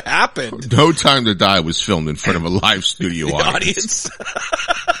 what happened? No Time to Die was filmed in front of a live studio audience.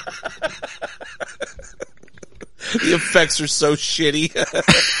 The effects are so shitty.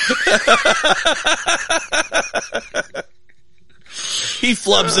 He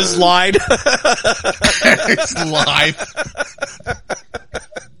flubs his line. It's live.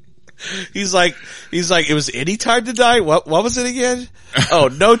 He's like, it was Any Time to Die? What was it again? Oh,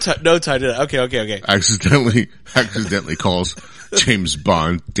 no time to die. Okay. Accidentally calls James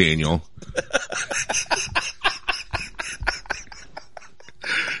Bond Daniel.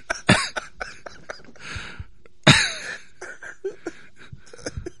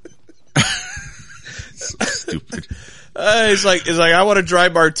 So stupid. He's like, I want a dry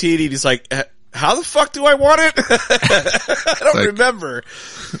martini. And he's like, how the fuck do I want it? I don't remember.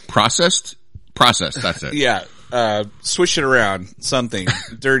 Processed, that's it. Yeah. Swish it around. Something.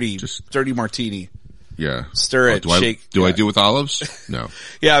 Dirty martini. Yeah. Stir it, shake. Do I do with olives? No.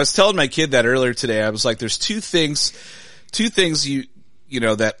 Yeah, I was telling my kid that earlier today. I was like, there's two things you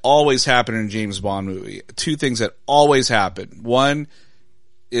know, that always happen in a James Bond movie. Two things that always happen. One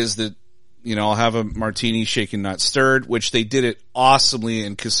is that, you know, I'll have a martini shaken, not stirred, which they did it awesomely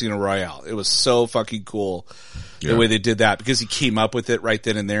in Casino Royale. It was so fucking cool the way they did that because he came up with it right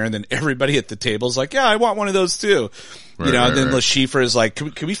then and there. And then everybody at the table's like, yeah, I want one of those too. And then Le Chiffre is like,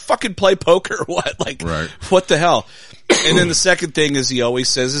 can we fucking play poker or what? Like, what the hell? And then the second thing is he always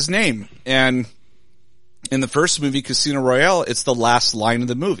says his name. And in the first movie, Casino Royale, it's the last line of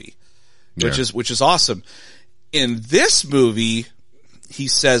the movie, which is awesome. In this movie, he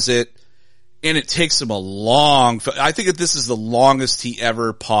says it, and it takes him I think that this is the longest he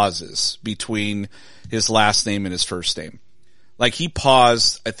ever pauses between his last name and his first name. Like, he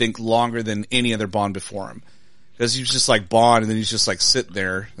paused, I think, longer than any other Bond before him. Because he was just like Bond, and then he's just like sitting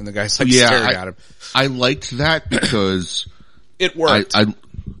there, and the guy's like staring at him. I liked that because it worked.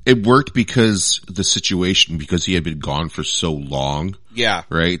 It worked because the situation, because he had been gone for so long. Yeah.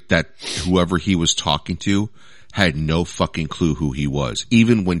 Right? That whoever he was talking to had no fucking clue who he was.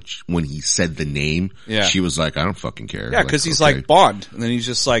 Even when he said the name, she was like, I don't fucking care. Yeah, because he's like Bond. And then he's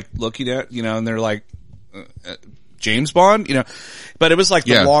just like looking at, and they're like, James Bond, but it was like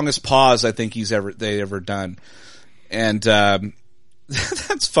the longest pause I think they ever done. And,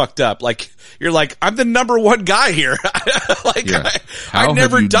 that's fucked up. Like, you're like, I'm the number one guy here. Like, I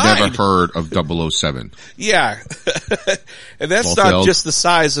never died. Never heard of 007. Yeah. And that's not just the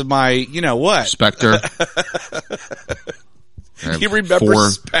size of my, what? Spectre. You remember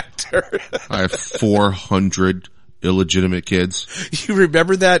Spectre? I have 400 illegitimate kids. You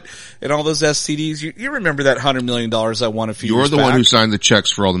remember that and all those STDs? You remember that $100 million I won a few years back? You're the one who signed the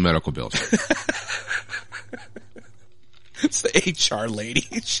checks for all the medical bills. It's the HR lady.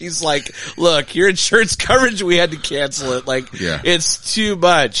 She's like, look, your insurance coverage, we had to cancel it. Like, it's too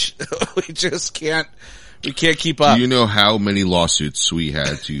much. We just can't keep up. Do you know how many lawsuits we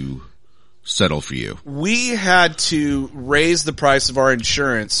had to settle for you? We had to raise the price of our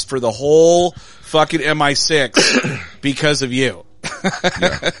insurance for the whole fucking MI6 because of you.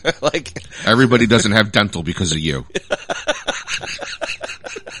 Like, everybody doesn't have dental because of you.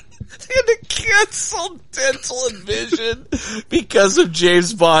 They had to cancel dental and vision because of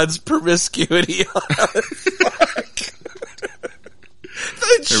James Bond's promiscuity. Fuck.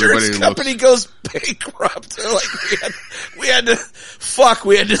 The insurance company goes bankrupt. They're like, we had to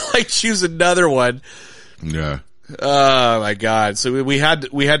like choose another one. Yeah. Oh my God. So we had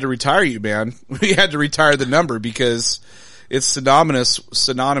to retire you, man. We had to retire the number because it's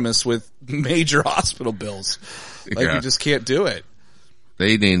synonymous with major hospital bills. Like, you just can't do it.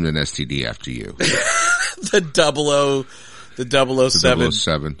 They named an STD after you. The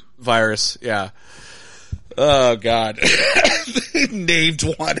 007 virus. Yeah. Oh God. They named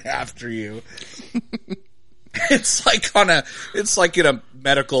one after you. It's like in a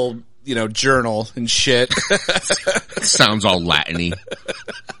medical, journal and shit. Sounds all Latin-y.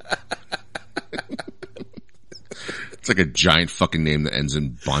 It's like a giant fucking name that ends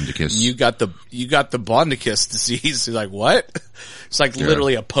in Bondicus. You got the Bondicus disease. You're like, what? It's like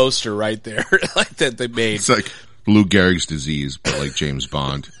literally a poster right there, like that they made. It's like Lou Gehrig's disease, but like James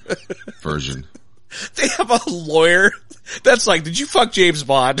Bond version. They have a lawyer that's like, did you fuck James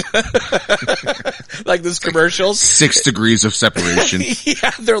Bond? Like this commercial. 6 degrees of separation.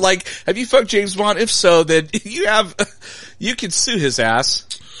 Yeah, they're like, have you fucked James Bond? If so, then you can sue his ass.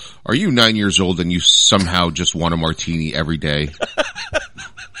 Are you 9 years old and you somehow just want a martini every day?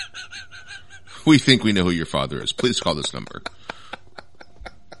 We think we know who your father is. Please call this number.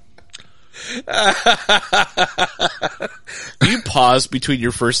 You pause between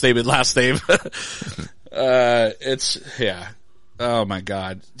your first name and last name. Oh my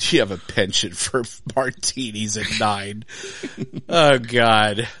God. You have a penchant for martinis at 9. Oh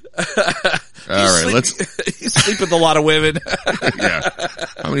God. All right, you sleep with a lot of women. Yeah.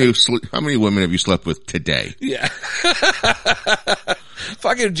 How many women have you slept with today? Yeah.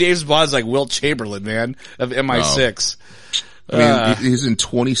 Fucking James Bond's like Wilt Chamberlain, man, of MI6. I mean, he's in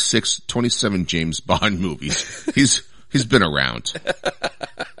 27 James Bond movies. He's been around.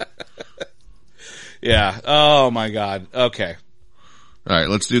 Yeah. Oh my God. Okay. All right,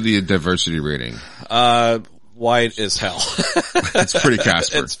 let's do the diversity rating. White as hell. It's pretty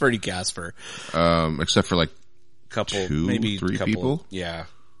Casper. It's pretty Casper. Except for like couple, 2, maybe 3 couple, people. Yeah.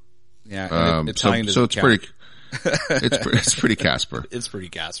 Yeah. Italian so it's pretty. It's pretty Casper. It's pretty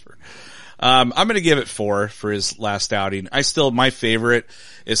Casper. I'm going to give it 4 for his last outing. My favorite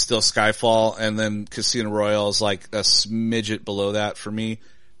is still Skyfall, and then Casino Royale is like a smidget below that for me.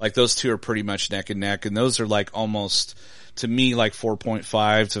 Like those two are pretty much neck and neck, and those are like almost, to me, like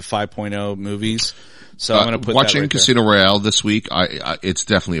 4.5 to 5.0 movies. So I'm going to put watching that right Casino Royale this week. It's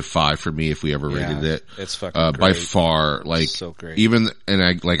definitely a 5 for me if we ever rated it. It's fucking great. By far, like so great.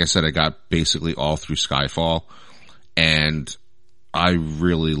 Like I said, I got basically all through Skyfall, and I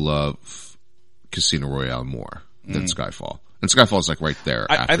really love Casino Royale more than Skyfall. And Skyfall is like right there.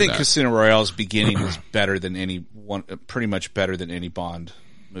 I think Casino Royale's beginning is better than pretty much better than any Bond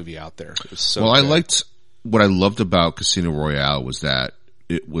movie out there. It was so good. What I loved about Casino Royale was that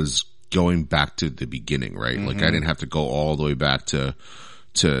it was going back to the beginning, right? Mm-hmm. Like I didn't have to go all the way back to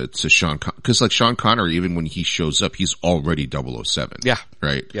Sean, cause like Sean Connery, even when he shows up, he's already 007. Yeah.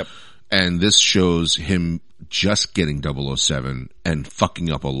 Right? Yep. And this shows him just getting 007 and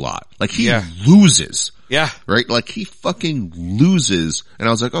fucking up a lot. Like he loses. Yeah. Right? Like, he fucking loses. And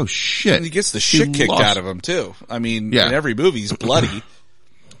I was like, oh shit. And he gets the shit kicked out of him too. I mean, in every movie he's bloody.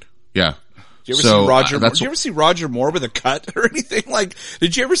 Yeah. Did you ever see Roger Moore? Did you ever see Roger Moore with a cut or anything? Like,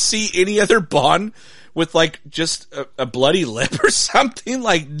 did you ever see any other Bond with like just a bloody lip or something?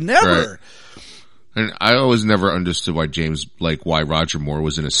 Like, never. Right. And I always never understood why Roger Moore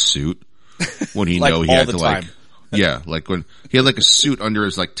was in a suit when he like know he all had the to time. like, yeah, like when he had like a suit under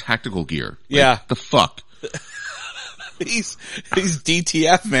his like tactical gear. Like, yeah. The fuck? He's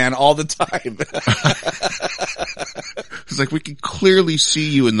DTF, man, all the time. It's like, we can clearly see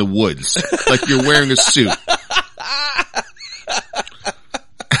you in the woods. Like, you're wearing a suit.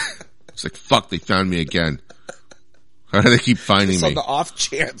 It's like, fuck, they found me again. How do they keep finding me? On the off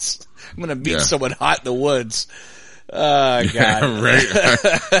chance I'm going to meet someone hot in the woods. Oh, God. Yeah, right.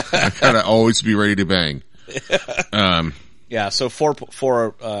 I gotta always be ready to bang. Yeah, so four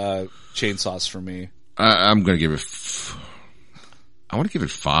chainsaws for me. I'm gonna give it. I want to give it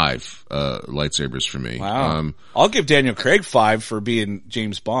 5 lightsabers for me. Wow. I'll give Daniel Craig 5 for being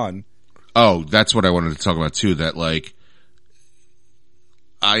James Bond. Oh, that's what I wanted to talk about too. That like,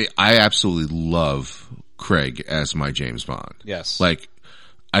 I absolutely love Craig as my James Bond. Yes. Like,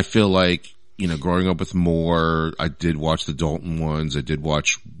 I feel like, you know, growing up with Moore, I did watch the Dalton ones. I did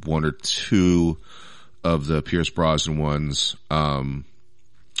watch 1 or 2 of the Pierce Brosnan ones.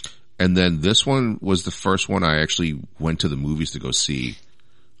 And then this one was the first one I actually went to the movies to go see,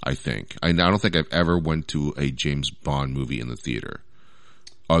 I think. I don't think I've ever went to a James Bond movie in the theater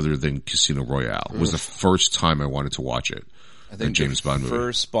other than Casino Royale. It was the first time I wanted to watch it. I think the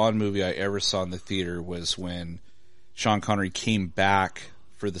first Bond movie I ever saw in the theater was when Sean Connery came back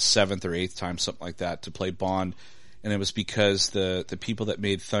for the 7th or 8th time, something like that, to play Bond. And it was because the people that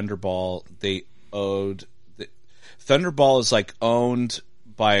made Thunderball, Thunderball is like owned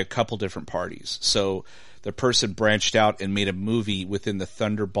by a couple different parties. So the person branched out and made a movie within the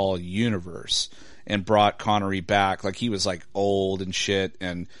Thunderball universe and brought Connery back. Like, he was like old and shit,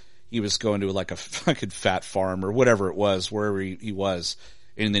 and he was going to like a fucking fat farm or whatever it was, wherever he was.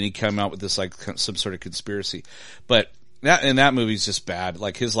 And then he came out with this like some sort of conspiracy. But that movie's just bad.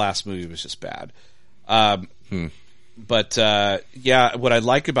 Like, his last movie was just bad. But yeah, what I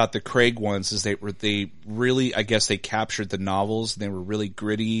like about the Craig ones is they really, I guess, they captured the novels, and they were really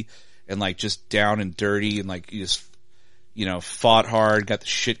gritty and like just down and dirty, and like you just, you know, fought hard, got the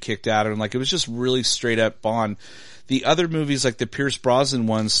shit kicked out of him. Like, it was just really straight up Bond. The other movies, like the Pierce Brosnan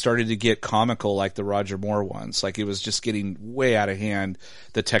ones, started to get comical, like the Roger Moore ones. Like, it was just getting way out of hand,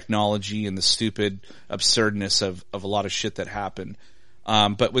 the technology and the stupid absurdness of a lot of shit that happened.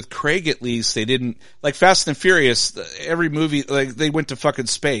 But with Craig, at least, they didn't, like Fast and Furious, every movie, like, they went to fucking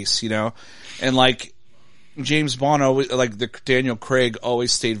space, you know? And like, James Bond always, like Daniel Craig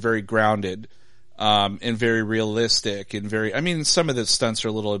always stayed very grounded, and very realistic and very, I mean, some of the stunts are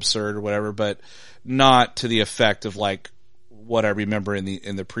a little absurd or whatever, but not to the effect of like what I remember in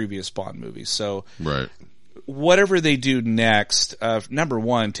the previous Bond movies. So, right. Whatever they do next, number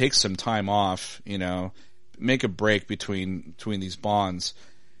one, take some time off, you know, make a break between these Bonds,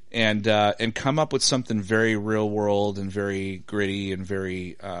 and come up with something very real world and very gritty and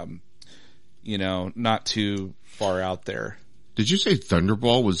very, you know, not too far out there. Did you say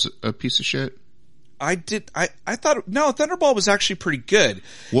Thunderball was a piece of shit? I thought, no, Thunderball was actually pretty good.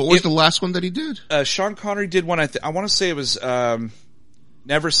 What was the last one that he did? Sean Connery did one, I want to say it was,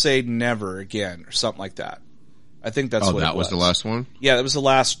 Never Say Never Again, or something like that. I think that's what it was. Oh, that was the last one? Yeah, that was the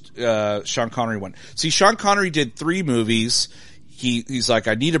last Sean Connery one. See, Sean Connery did 3 movies. He's like,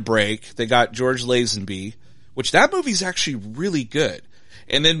 I need a break. They got George Lazenby, which that movie's actually really good.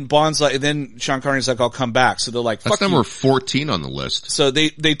 And then Bond's like, and then Sean Connery's like, I'll come back. So they're like, fuck you. That's number 14 on the list. So they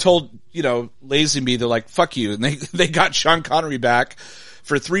told, you know, Lazenby, they're like, fuck you. And they got Sean Connery back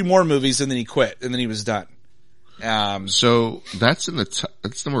for 3 more movies, and then he quit, and then he was done. So that's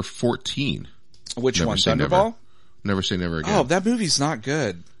that's number 14. Which one? Thunderball? Never Say Never Again. Oh, that movie's not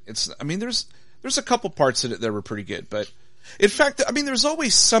good. I mean, there's a couple parts in it that were pretty good, but in fact, I mean, there's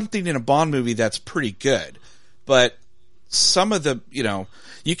always something in a Bond movie that's pretty good, but some of the, you know,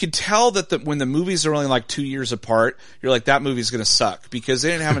 you can tell that when the movies are only like 2 years apart, you're like, that movie's going to suck because they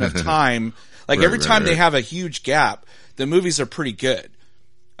didn't have enough time. Like, every time they have a huge gap, the movies are pretty good,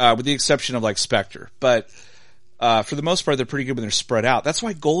 with the exception of like Spectre. But for the most part, they're pretty good when they're spread out. That's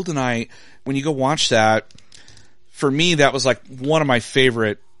why GoldenEye, when you go watch that, for me, that was like one of my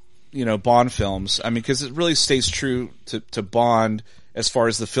favorite, you know, Bond films. I mean, because it really stays true to Bond as far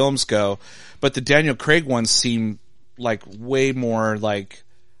as the films go. But the Daniel Craig ones seem like way more like,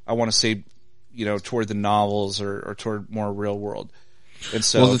 I want to say, you know, toward the novels or toward more real world. And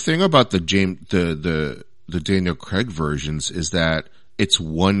so, well, the thing about the Daniel Craig versions is that it's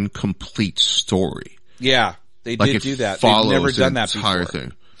one complete story. Yeah, they did do that. They've never done that entire before.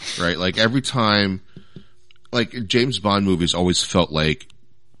 Thing, right? Like every time, like James Bond movies always felt like,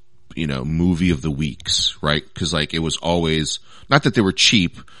 movie of the weeks, right? Because like it was always not that they were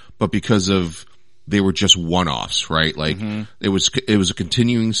cheap, but because of they were just one-offs, right? Like it was a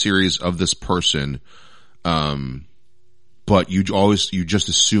continuing series of this person, but you just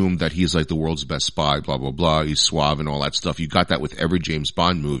assume that he's like the world's best spy, blah blah blah. He's suave and all that stuff. You got that with every James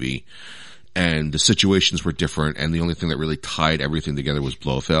Bond movie, and the situations were different, and the only thing that really tied everything together was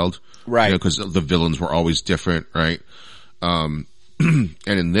Blofeld, right? Because the villains were always different, right? And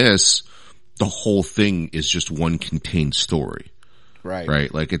in this, the whole thing is just one contained story. Right.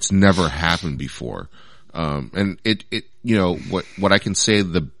 Right. Like it's never happened before. And what I can say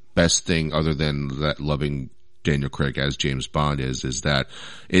the best thing other than that loving Daniel Craig as James Bond is that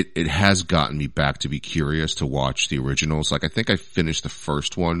it has gotten me back to be curious to watch the originals. Like I think I finished the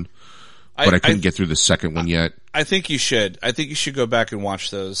first one, but I couldn't get through the second one yet. I think you should. I think you should go back and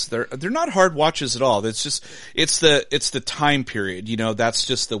watch those. They're not hard watches at all. It's just, it's the time period. That's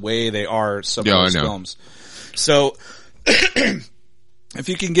just the way they are, some of those films. So, if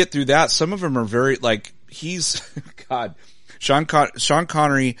you can get through that, some of them are very, like, God, Sean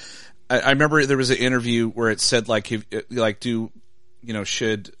Connery, I remember there was an interview where it said,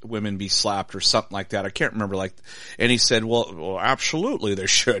 should women be slapped or something like that? I can't remember, and he said, well, absolutely they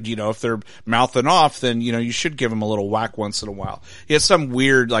should. If they're mouthing off, then, you should give them a little whack once in a while. He had some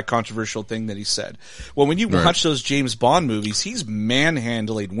weird, controversial thing that he said. Well, when you watch those James Bond movies, he's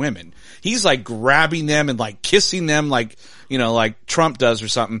manhandling women. He's grabbing them and kissing them like Trump does or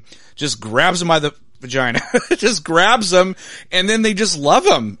something. Just grabs them by the vagina, just grabs them, and then they just love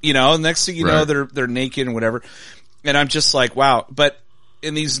him, next thing you know, they're naked and whatever. And I'm just like, wow. But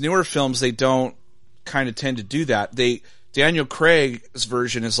in these newer films, they don't kind of tend to do that. Daniel Craig's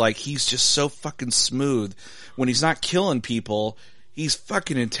version is he's just so fucking smooth. When he's not killing people, he's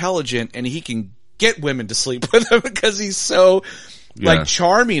fucking intelligent and he can get women to sleep with him because he's so,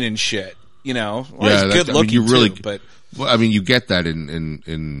 charming and shit, Well, he's good looking too, but. Well, I mean, you get that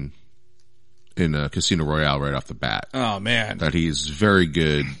in Casino Royale right off the bat. Oh man. That he's very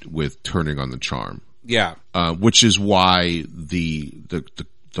good with turning on the charm. Yeah. Which is why the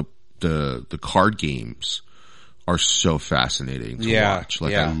card games are so fascinating to watch.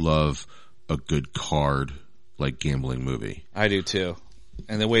 I love a good card, gambling movie. I do too.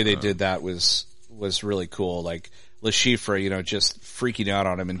 And the way they did that was really cool. Le Chiffre, just freaking out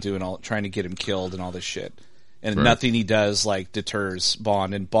on him and trying to get him killed and all this shit. And nothing he does, deters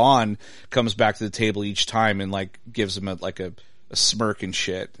Bond. And Bond comes back to the table each time and, gives him a smirk and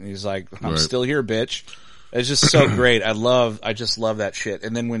shit. And he's like, I'm still here, bitch. It's just so great. I just love that shit.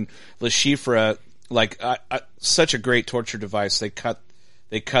 And then when Le Chiffre, such a great torture device, they cut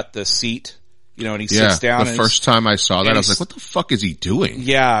the seat, and he sits down. The first time I saw that, I was like, what the fuck is he doing?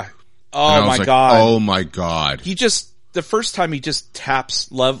 Yeah. Oh my God. Oh my God. The first time he just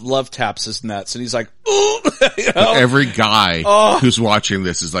taps, love taps his nuts, and he's like, ooh! Every guy who's watching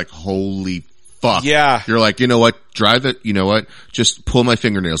this is like, holy fuck. Yeah. You're like, you know what? Drive it. You know what? Just pull my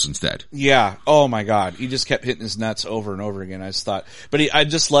fingernails instead. Yeah. Oh my God. He just kept hitting his nuts over and over again. I just thought, but I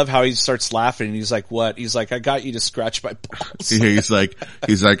just love how he starts laughing and he's like, what? He's like, I got you to scratch my balls. He's like,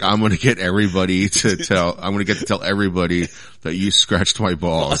 I'm going to get I'm going to tell everybody that you scratched my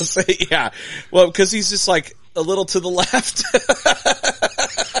balls. Yeah. Well, cause he's just a little to the left.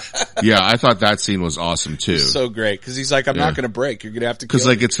 Yeah, I thought that scene was awesome too. So great, because he's like, I'm not going to break. You're going to have to kill me.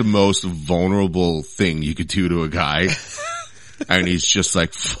 Because it's the most vulnerable thing you could do to a guy. And he's just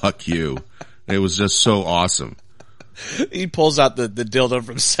like, fuck you. And it was just so awesome. He pulls out the dildo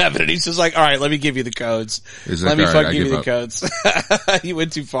from 7 and he's just like, all right, let me give you the codes. Let me fucking give you the codes. You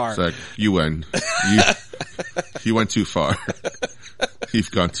went too far. It's like, you win. You went too far.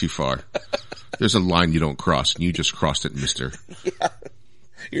 You've gone too far. There's a line you don't cross, and you just crossed it, mister. Yeah.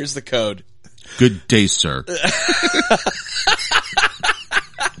 Here's the code. Good day, sir.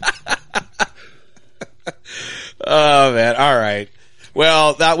 Oh, man. All right.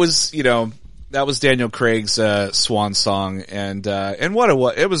 Well, that was Daniel Craig's swan song, and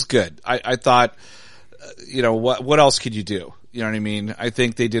it was good. I thought, what else could you do? You know what I mean? I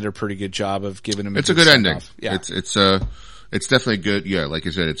think they did a pretty good job of giving him. It's a good ending. Off. Yeah. It's definitely good. Yeah, like I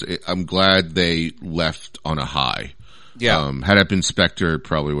said, I'm glad they left on a high. Yeah. Had it been Spectre, it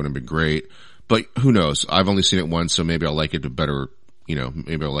probably would have been great. But who knows? I've only seen it once, so maybe I'll like it better.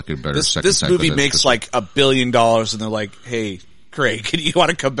 Maybe I'll like it better. This movie makes $1 billion, and they're like, "Hey, Craig, you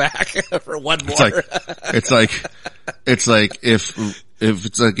want to come back for one more?" It's like if if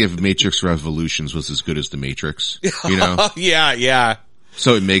it's like if Matrix Revolutions was as good as The Matrix, you know? Yeah.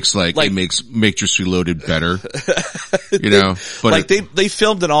 So it makes it makes Matrix Reloaded better, you know? But like they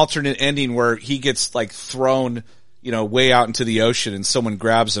filmed an alternate ending where he gets like thrown, you know, way out into the ocean and someone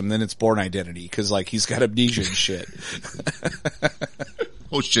grabs him, then it's Bourne Identity because like he's got amnesia and shit.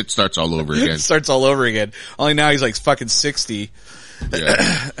 Oh shit starts all over again. Starts all over again. Only now he's like fucking 60.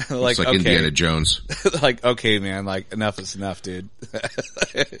 Yeah. Like, it's like okay. Indiana Jones. Like, okay, man, like enough is enough, dude.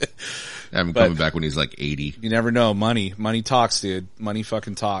 Have him coming back when he's like 80. You never know. Money talks, dude. Money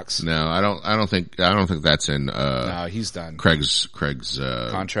fucking talks. No, I don't think that's in, no, he's done. Craig's,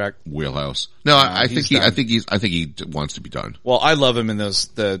 contract wheelhouse. No, I think he wants to be done. Well, I love him in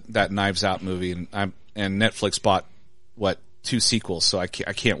that Knives Out movie and Netflix bought 2 sequels, so I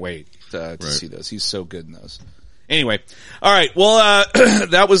can't wait to see those. He's so good in those. Anyway, all right. Well,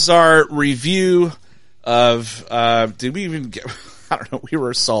 that was our review of. Did we even get? I don't know. We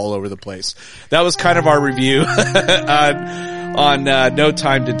were all over the place. That was kind of our review on No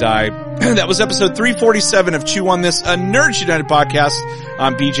Time to Die. That was episode 347 of Chew on This, a Nerds United podcast.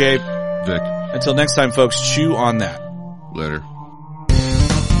 I'm BJ. Vic. Until next time, folks. Chew on that. Later.